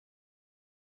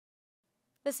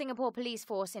The Singapore Police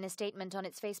Force, in a statement on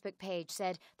its Facebook page,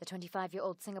 said the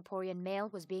 25-year-old Singaporean male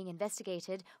was being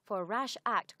investigated for a rash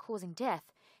act causing death.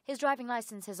 His driving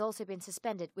licence has also been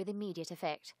suspended with immediate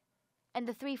effect. In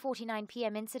the 3:49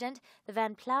 p.m. incident, the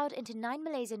van ploughed into 9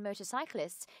 Malaysian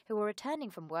motorcyclists who were returning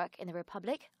from work in the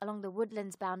Republic along the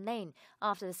Woodlands-bound lane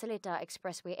after the Seletar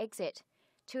Expressway exit.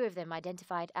 2 of them,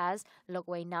 identified as Loke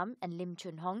and Lim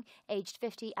Chun Hong, aged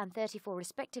 50 and 34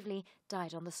 respectively,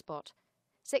 died on the spot.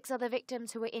 6 other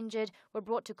victims who were injured were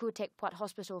brought to Khoo Teck Puat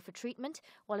Hospital for treatment,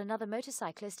 while another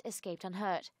motorcyclist escaped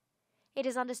unhurt. It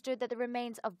is understood that the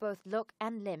remains of both Loke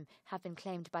and Lim have been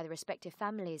claimed by the respective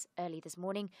families early this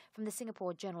morning from the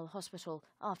Singapore General Hospital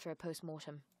after a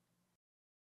post-mortem.